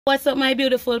What's up, my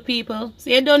beautiful people? So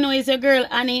you don't know it's your girl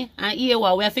Annie, and here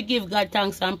we have to give God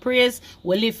thanks and praise.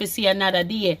 We live to see another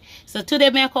day. So today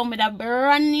I come with a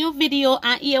brand new video,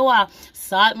 and here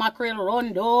salt mackerel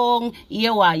run down.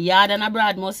 Here yard and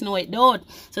abroad must know it don't.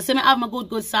 So see me have my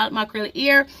good salt mackerel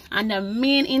here, and the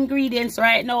main ingredients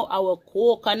right now our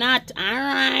coconut.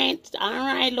 Alright,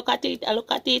 look at it,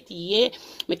 yeah.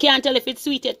 I can't tell if it's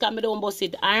sweet yet because I don't bust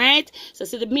it. Alright, so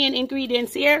see the main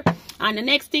ingredients here. And the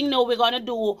next thing now we're gonna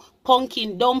do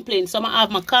pumpkin dumpling. So I have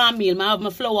my cornmeal, I have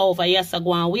my flour over here, so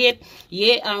go and wait.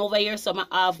 Yeah, and over here so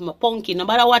I have my pumpkin. No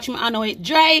matter watch me, I know it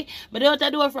dry, but don't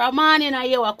do it for a morning. I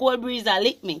hear a cold breeze that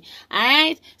lick me.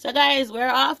 Alright, so guys, we're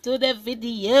off to the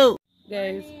video.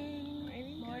 Guys,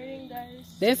 Morning, guys.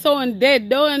 they sound dead,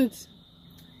 don't.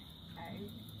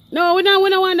 No, we don't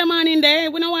want the man in there.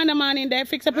 We don't want the man in there.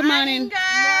 Fix up the morning.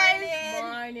 Guys.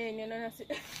 Morning. You know that's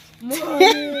it.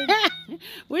 Morning.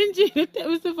 When you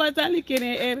tell us the first time looking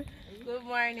at it. Good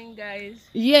morning, guys.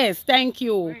 Yes, thank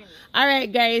you. Morning. All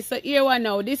right, guys. So here we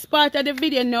now. This part of the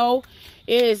video now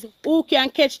is who can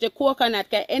catch the coconut.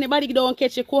 Cause anybody don't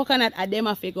catch the coconut, at them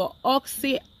have to go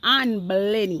Oxy and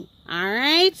Blenny. All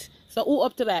right. So who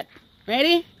up to that?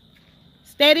 Ready?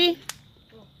 Steady.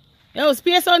 Yo,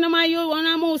 space on my you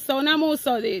wanna move so. No,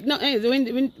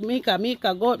 when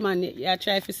Mika goat man, yeah,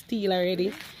 try to steal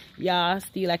already. Yeah,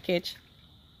 steal a catch.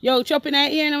 Yo, chopping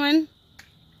that ear, man.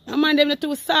 No man, them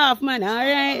too soft, man.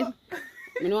 Alright.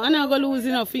 You know, I'm not gonna lose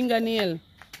enough fingernail.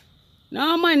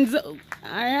 No man,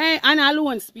 alright, and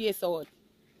alone space out.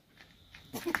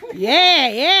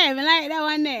 Yeah, I like that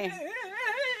one there.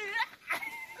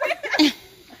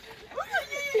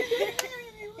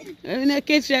 I'm gonna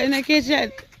catch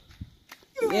that.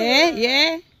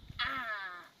 Yeah.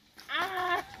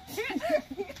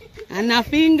 And a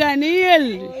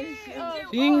fingernail.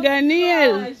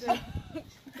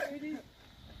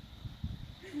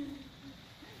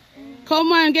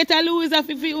 Come on, get a loose of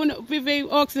if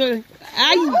oxel.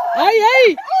 Ay.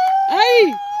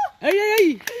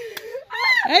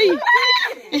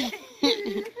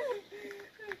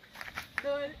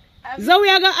 Zoe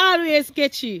I got always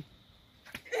sketchy.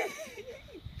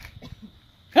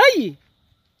 Hey.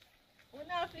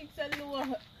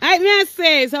 I may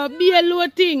say so be a low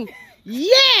thing.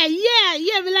 Yeah,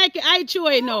 we like it. I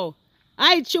chewing now.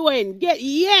 I chewing. Get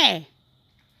yeah.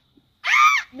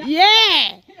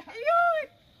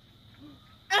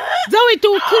 Zoe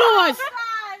too close.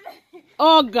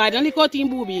 Oh God, only cut him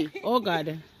booby. Oh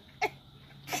God.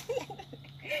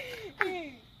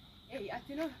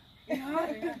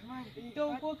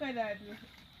 Don't cook at that.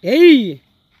 Hey.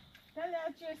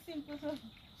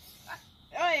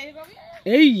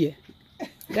 Hey.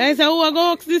 Guys, how I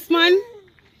go this man?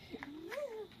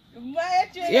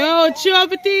 Yo,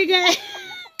 chop it guys.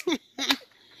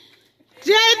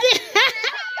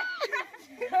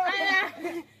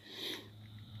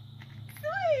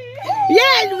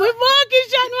 Yeah, we walking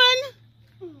shot man.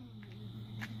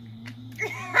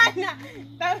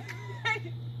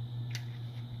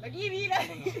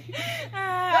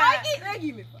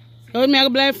 Hold me a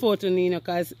blind photo, Nino,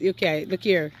 because you can't. Look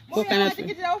here. Coconut.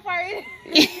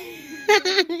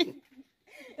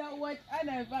 That what I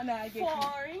know,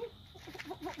 Boring.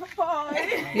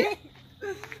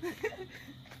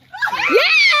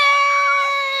 Yeah!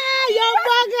 Yo,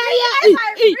 bugger, yeah!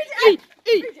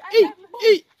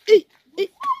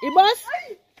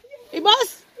 Boss?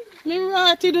 Me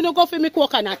rotty, do not go for me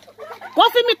coconut. Go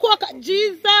for me coconut.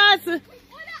 Jesus!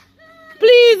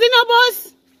 Please, you know,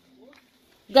 boss?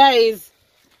 Guys,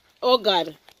 oh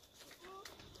God.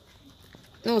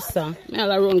 No, sir.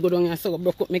 I'll run good on your so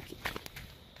broke up me.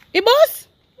 Hey, boss?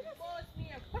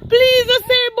 Please, I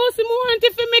say, boss, you want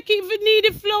if you make it, if you need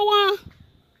the flour.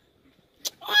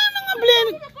 Oh, I'm not going to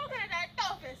blame.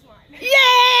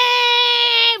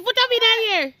 Yeah! Put up in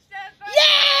here.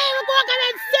 Yeah! We're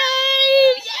coconut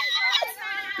save!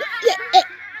 Yes!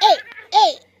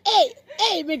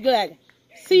 Hey, me glad.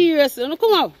 Seriously, no,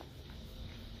 come on.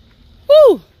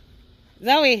 Woo!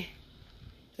 Zoe,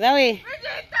 you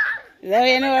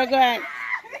know we're going.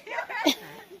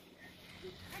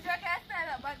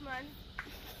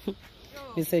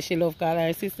 She says she love call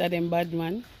her sister them bad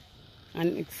man.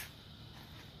 And it's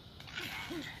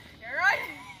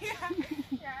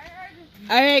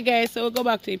alright guys, so we'll go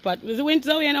back to the pot. Was the wind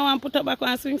Zoe and I want to put up back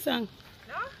on swing song?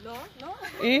 No.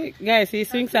 Eh, guys, he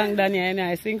swing song done here, and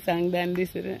I swing song done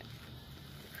this with it.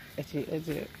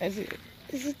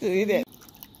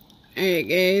 Alright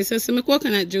guys, so some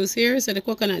coconut juice here. So the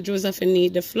coconut juice have to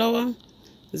need the flour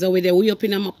So with the way up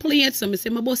in my plate, so I say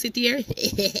my boss it here.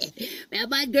 I'm a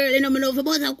bad girl, and I'm know for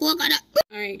boss of coconut.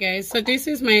 Alright guys, so this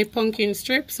is my pumpkin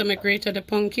strip. So I grated the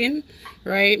pumpkin,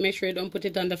 right? Make sure you don't put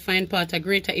it on the fine part of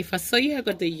grater. If I saw you, I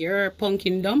got the your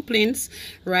pumpkin dumplings,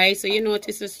 right? So you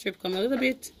notice the strip come a little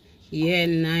bit. Yeah,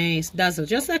 nice. Dazzle.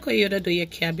 Just like how you do your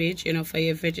cabbage, you know, for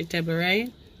your vegetable, right?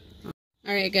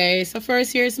 Alright guys, so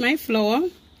first here's my flour.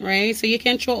 Right, so you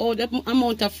can throw out the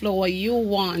amount of flour you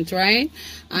want, right?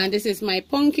 And this is my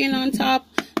pumpkin on top,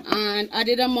 and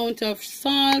added amount of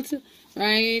salt,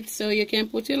 right? So you can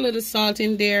put a little salt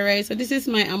in there, right? So this is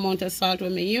my amount of salt we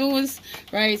may use,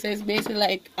 right? So it's basically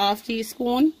like half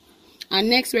teaspoon. And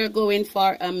next we're going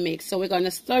for a mix. So we're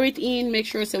gonna stir it in, make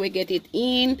sure so we get it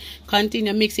in,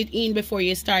 continue mix it in before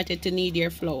you started to knead your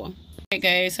flour.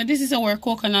 Okay guys, so this is our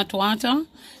coconut water.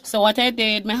 So what I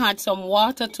did, I had some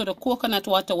water to the coconut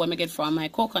water when I get from my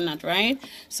coconut, right?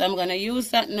 So I'm gonna use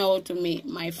that now to make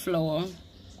my flour.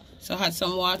 So I had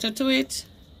some water to it.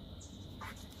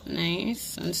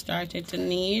 Nice, and started to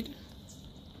knead.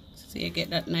 So you get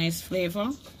that nice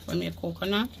flavor from your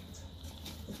coconut.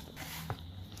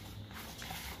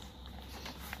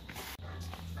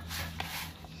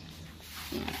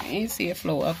 Okay, see your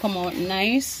flour come out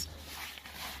nice.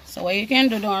 So what you can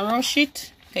do, don't rush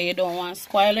it, because you don't want to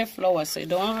spoil the flour, so you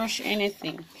don't rush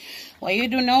anything. What you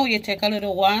do now, you take a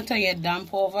little water, you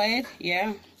damp over it,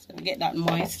 yeah, so you get that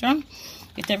moisture.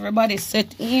 Get everybody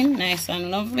set in, nice and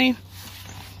lovely.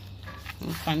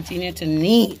 And continue to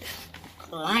knead.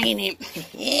 Grind it.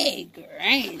 Hey,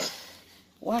 grind.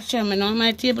 Watch them, I know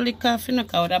my table is coffee,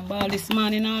 look out that ball this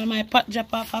morning, all my pot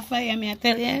drop off of fire, me I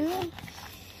tell you.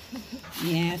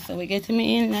 Yeah, so we get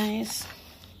me in nice.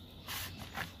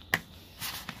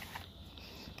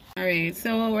 Alright,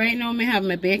 so right now I have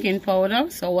my baking powder.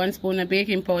 So 1 spoon of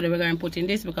baking powder we're going to put in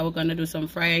this because we're going to do some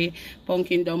fried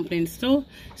pumpkin dumplings too.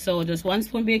 So just 1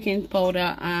 spoon baking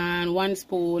powder and 1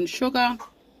 spoon sugar.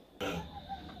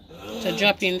 So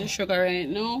drop in the sugar right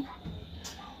now.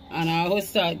 And I'll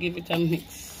start give it a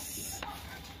mix.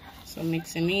 So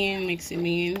mixing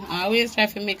in. I always try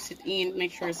to mix it in,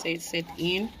 make sure it's set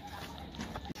in.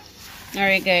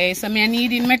 Alright guys, so I'm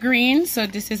kneading my greens. So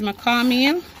this is my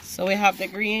cornmeal. So we have the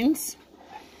greens.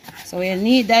 So we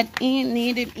knead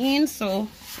it in so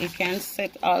it can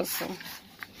set also.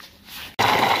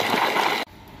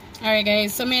 Alright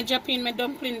guys, so I drop in my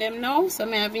dumpling them now. So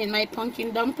I have in my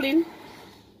pumpkin dumpling.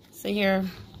 So here,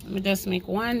 let me just make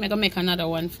one. I'm gonna make another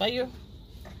one for you.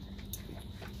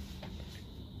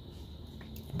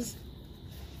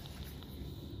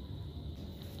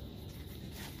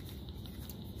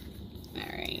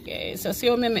 Alright guys, so see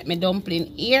how I make my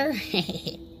dumpling here.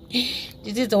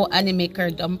 This is our annie maker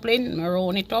dumpling. I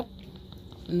roll it up.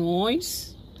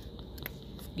 Nice.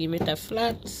 Give it a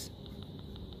flat.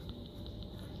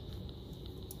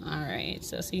 Alright,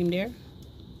 so see him there?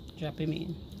 Drop him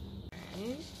in.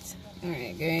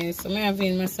 Alright guys, so I'm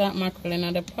having my salt mackerel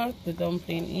in the pot, the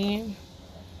dumpling in.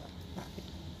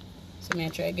 So I'm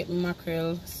try to get my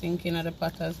mackerel sink in the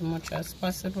pot as much as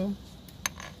possible.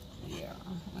 Yeah,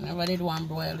 whenever I did one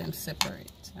broil them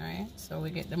separate. Alright, so we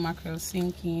get the mackerel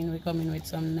sinking. We come in with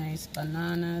some nice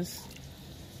bananas.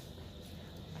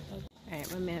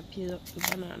 Alright, I'm gonna peel up the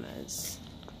bananas.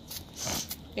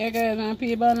 Yeah guys, I'm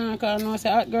peel banana because I know it's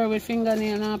a hot girl with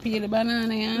fingernail and peel the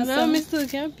banana. Yeah, no, I still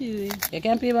can't peel it. You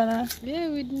can peel banana? Yeah,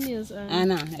 with nails on. I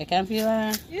know, you can peel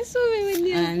banana? You saw me with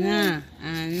nails on.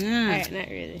 I know. Alright, not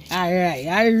really.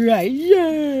 Alright,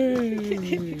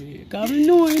 yeah. Come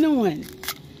know, you know one.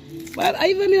 But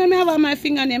even me when I have my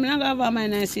fingernail, I don't have my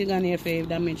nice fingernail for it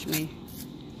damage me.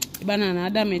 The banana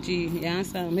damage you, you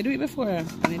understand? I do it before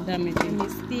and it damage you. And you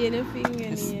stain your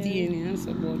fingernail. Stain, you know,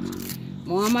 but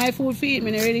more my food feet,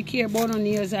 I don't really care about no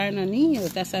nails or no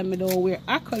nails. That's why I don't wear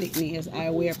acrylic nails. I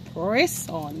wear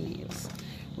press-on nails.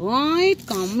 Right?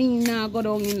 Come me now go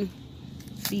down in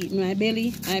feet. My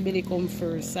belly come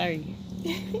first, sorry.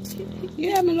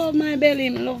 Yeah, I love my belly,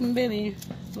 I love my belly.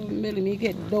 Me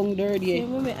get down dirty. Yeah,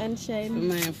 me and shine.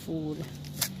 My food.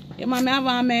 Yeah, I have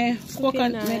my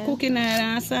cooking oil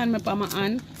and sand on my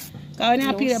hand. Because when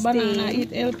you peel a banana,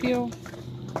 it help you.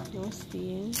 No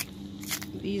stain.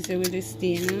 Easy with the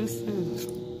stain.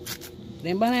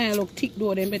 Them banana look thick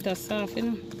though, them better soft, you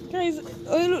know. Guys,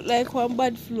 oh, you look like one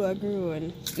bad flour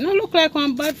grown. No look like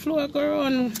one bad flour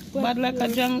grown. Bad like a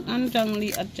Jang and Jang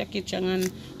Lee at Jackie Chan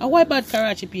and why bad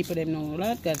Karachi people them know,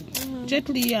 Lord God. Jet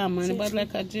Li, yeah man, bad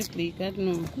like a Jet Li, God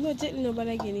no. No Jet Li,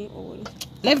 nobody getting old.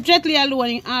 Left Jet Li alone,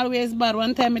 he always bad.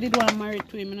 One time I did one married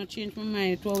to him, I change my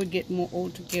mind to how we get more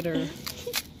old together.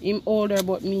 Him older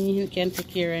but me, he can take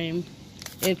care of him.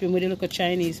 Help him with a little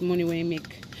Chinese money when he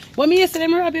make. But me yesterday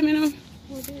I rob him, you know.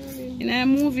 In our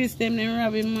movies, them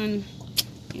robbing man.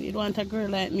 You need want a girl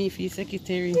like me for your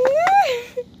secretary.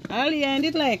 Aliyah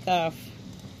did like half.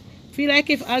 Feel like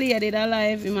if Aliyah did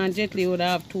alive, him and Jet Li would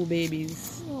have 2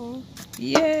 babies. Oh.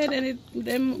 Yeah,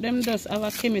 then them just have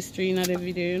a chemistry in the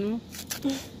video, you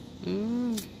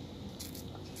know.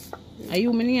 Are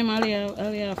you my name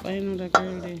Aliyah if I know the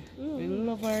girl there? I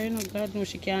love her, you know. God knows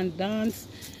she can't dance,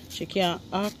 she can't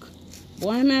act.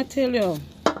 Why may I tell you?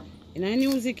 In the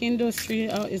music industry,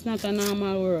 it's not a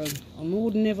normal world. I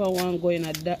would never want to go in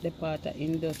that part of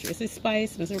industry. It's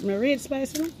spice. I rate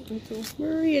spice, you know? Me too. I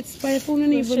rate spice, I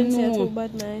don't even know. Too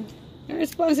bad, man. The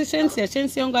response is Shensia.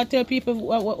 Shensia, I'm going to tell people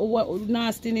what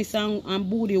nastiness and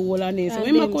booty hole and this. So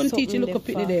when I come teach you, look up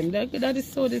at them. That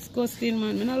is so disgusting,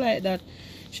 man. I don't like that.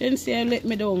 Shensia let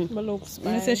me down.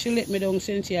 When I say she let me down,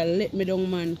 Shensia let me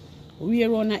down, man. We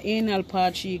are on an anal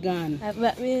part, she gone.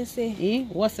 What me say? Eh?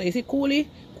 What's that? Is it Coolie?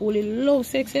 Coolie love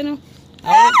sex, you know?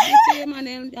 I say,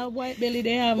 man, them white belly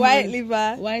they have. White man.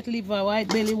 liver. White liver, white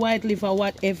belly, white liver,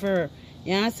 whatever.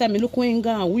 You understand me? Look when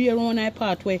gone. We are on a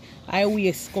part where I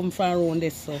waist come from around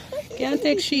this. So can't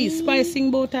take she spicing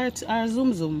about our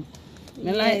zoom zoom.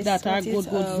 Me like that, our good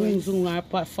zoom zoom,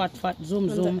 our fat zoom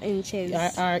zoom. Inches.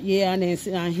 Yeah, and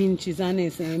then hinges and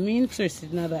this. I'm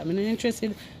interested in that. I'm not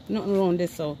interested nothing around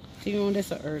this. So thing around this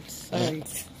hurts. Sorry.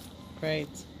 Right.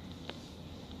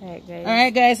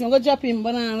 Alright guys, I'm going to drop in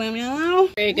banana now.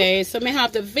 Alright guys, so I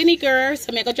have the vinegar. So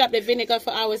I'm going to drop the vinegar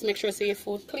for hours. Make sure so your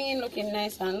food clean, looking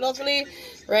nice and lovely.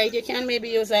 Right, you can maybe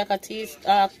use like a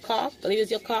cork. Use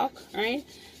your cork, right?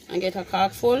 And get a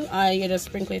cork full. Or you just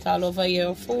sprinkle it all over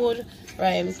your food.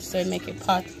 Right, so make it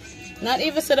pot. Not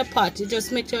even to the pot. You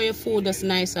just make sure your food is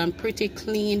nice and pretty,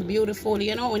 clean, beautiful.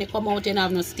 You know, when you come out, you don't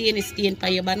have no stain for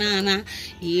your banana.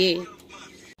 Yeah.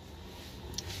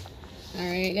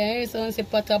 Alright guys, so once you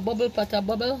pot a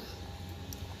bubble.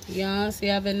 Yeah, so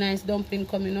you have a nice dumpling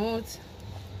coming out.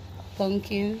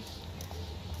 Pumpkin.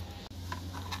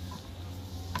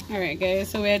 Alright guys,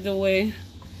 so we're doing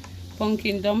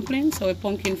pumpkin dumpling. So a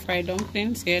pumpkin fried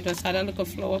dumpling. So you just add a little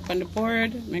flour up on the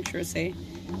board. Make sure say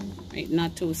right,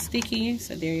 not too sticky.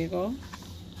 So there you go.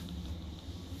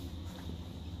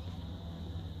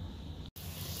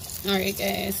 Alright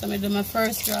guys, so I'm going to do my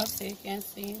first drop so you can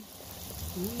see.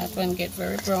 That one get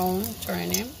very brown.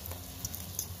 Turn him.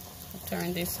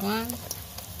 Turn this one.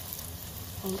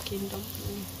 Pumpkin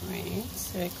dumpling. Right.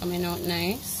 So they're coming out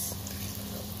nice.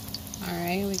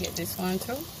 Alright, we get this one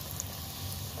too.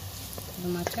 Give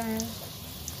them a turn.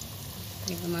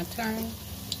 Give them a turn.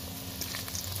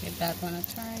 Give that one a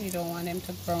turn. You don't want them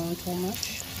to brown too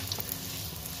much.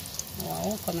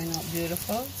 Wow, coming out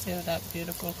beautiful. See that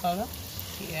beautiful color?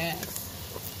 Yes.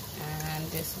 And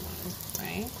this one,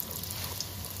 right?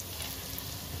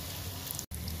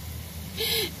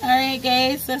 Alright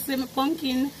guys, so see my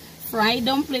pumpkin fried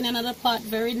dumpling, another pot,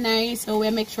 very nice. So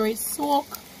we make sure it's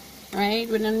soaked, right?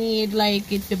 We don't need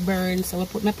like it to burn. So we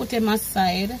put them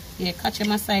aside. Yeah, catch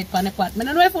them aside on the pot. I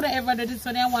don't know if you ever do this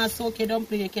when you want to soak your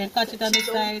dumpling, you can catch it on the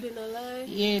side.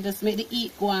 Yeah, just make the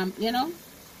heat go on, you know?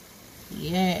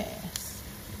 Yes.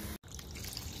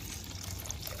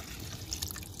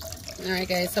 Alright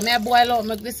guys, so I boil out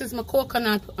this is my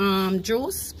coconut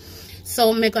juice.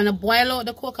 So I'm gonna boil out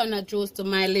the coconut juice to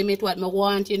my limit, what I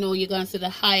want, you know. You're gonna see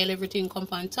the oil, everything come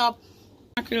on top.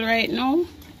 Mackerel right now.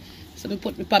 So I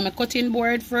put it on my cutting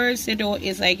board first. You know,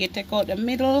 is like you take out the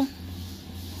middle.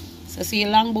 So see a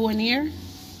long bone here.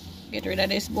 Get rid of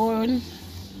this bone.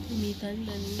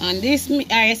 And this,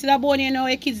 I see that bone, you know,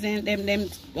 the kids them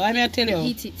what may I tell you?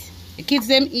 Eat it. The kids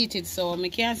them eat it, so I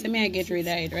can't say me I get rid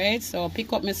of it, right? So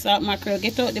pick up my salt mackerel,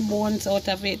 get out the bones out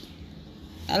of it.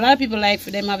 A lot of people like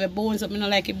for them have a bones, but I don't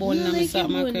like a bone in my salt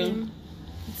mackerel.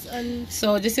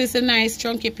 So this is a nice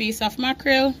chunky piece of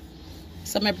mackerel.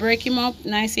 So I break him up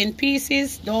nice in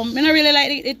pieces. I don't really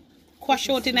like it quash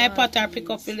out in a pot or pick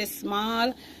up really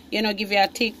small. You know, give you a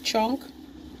thick chunk.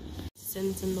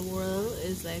 Sense in the world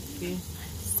is like you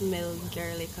smell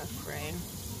garlic or fry.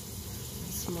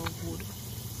 Smell good.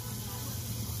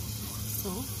 So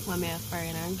when I fry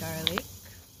in garlic,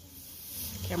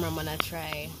 cameraman I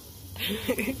try.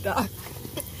 Dark.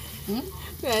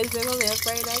 Guys, I'm gonna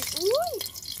fry that.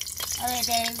 Alright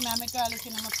guys, now I make garlic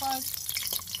in my pot.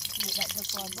 Make that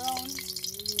just all brown.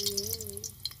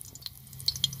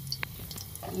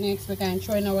 Next we can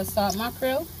throw in our salt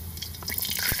mackerel.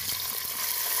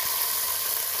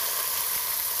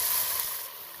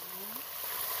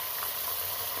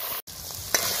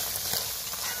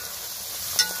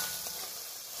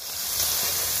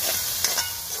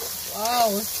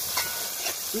 Wow.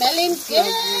 Smelling good.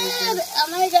 Oh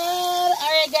my god.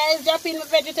 Alright guys. guys, drop in the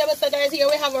vegetables. So guys, here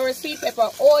we have our sweet pepper,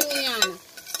 onion.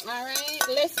 Alright,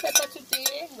 less pepper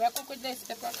today. We're cooking with less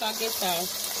pepper. Can't get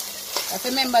that.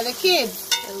 Remember the kids.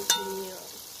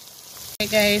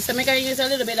 Okay guys, so I'm going to use a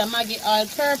little bit of Maggi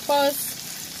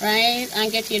all-purpose, right?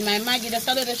 And get in my Maggi, just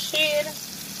a little shade.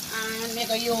 And I'm going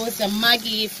to use the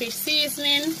Maggi fish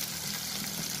seasoning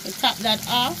to top that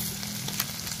off.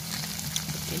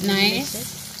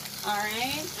 Nice.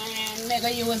 Alright, and I'm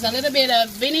going to use a little bit of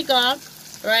vinegar,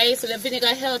 right? So the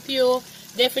vinegar help you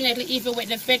definitely even with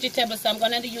the vegetables. So I'm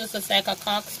going to use just like a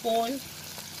cork spoon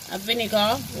of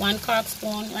vinegar, 1 cork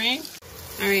spoon, right?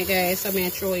 Alright guys, so I'm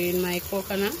going to throw in my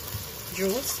coconut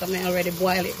juice. So I already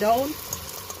boil it down.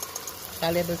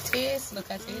 A little taste.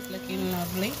 Look at it, looking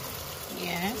lovely.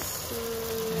 Yes,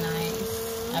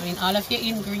 nice. Having all of your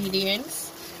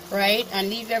ingredients, right? And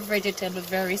leave your vegetable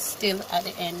very still at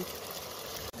the end.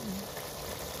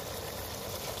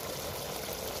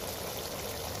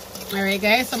 Alright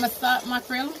guys, so I'm gonna start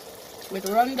mackerel with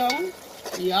rundown.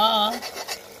 Yeah.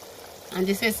 And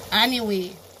this is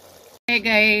annieyee. Hey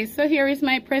guys, so here is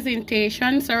my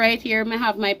presentation. So right here I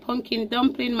have my pumpkin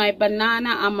dumpling, my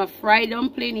banana, and my fried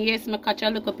dumpling. Yes, I catch a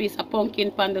little piece of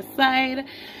pumpkin on the side.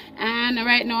 And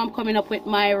right now I'm coming up with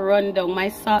my rundown, my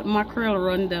salt mackerel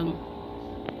rundown.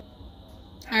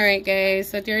 Alright guys,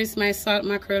 so there is my salt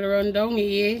mackerel rundown.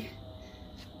 Yeah,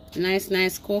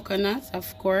 nice coconut,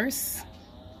 of course.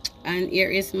 And here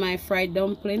is my fried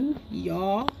dumpling,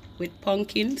 yeah, with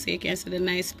pumpkin. So you can see the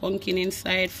nice pumpkin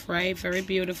inside, fried, very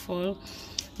beautiful.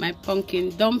 My pumpkin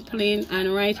dumpling,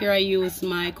 and right here I use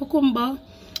my cucumber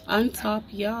on top,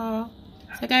 yeah.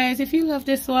 So guys, if you love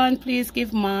this one, please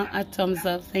give Ma a thumbs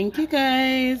up. Thank you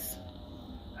guys.